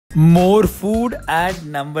More food at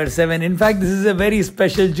number 7. In fact, this is a very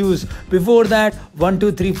special juice. Before that, 1,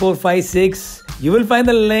 2, 3, 4, 5, 6. You will find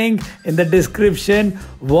the link in the description.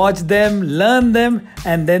 Watch them, learn them,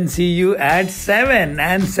 and then see you at 7.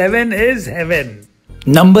 And 7 is heaven.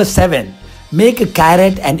 Number 7. Make a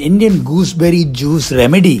carrot and Indian gooseberry juice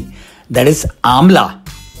remedy. That is Amla.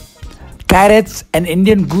 Carrots and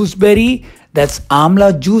Indian gooseberry, that's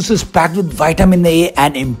Amla juice, is packed with vitamin A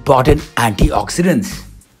and important antioxidants.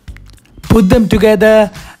 Put them together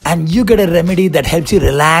and you get a remedy that helps you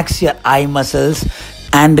relax your eye muscles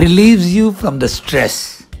and relieves you from the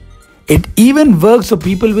stress. It even works for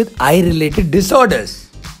people with eye-related disorders.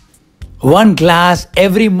 1 glass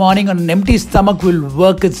every morning on an empty stomach will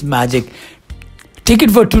work its magic. Take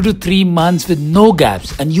it for 2 to 3 months with no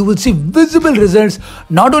gaps and you will see visible results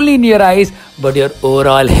not only in your eyes but your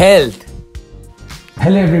overall health.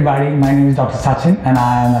 Hello everybody, my name is Dr. Sachin and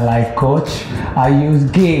I am a life coach. I use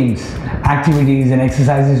games, activities and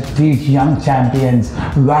exercises to teach young champions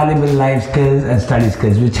valuable life skills and study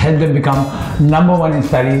skills which help them become number 1 in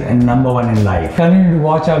studies and number 1 in life. Continue to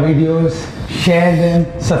watch our videos, share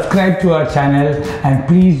them, subscribe to our channel and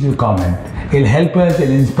please do comment. It'll help us,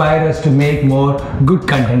 it'll inspire us to make more good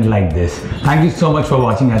content like this. Thank you so much for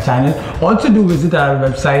watching our channel. Also do visit our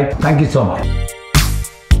website. Thank you so much.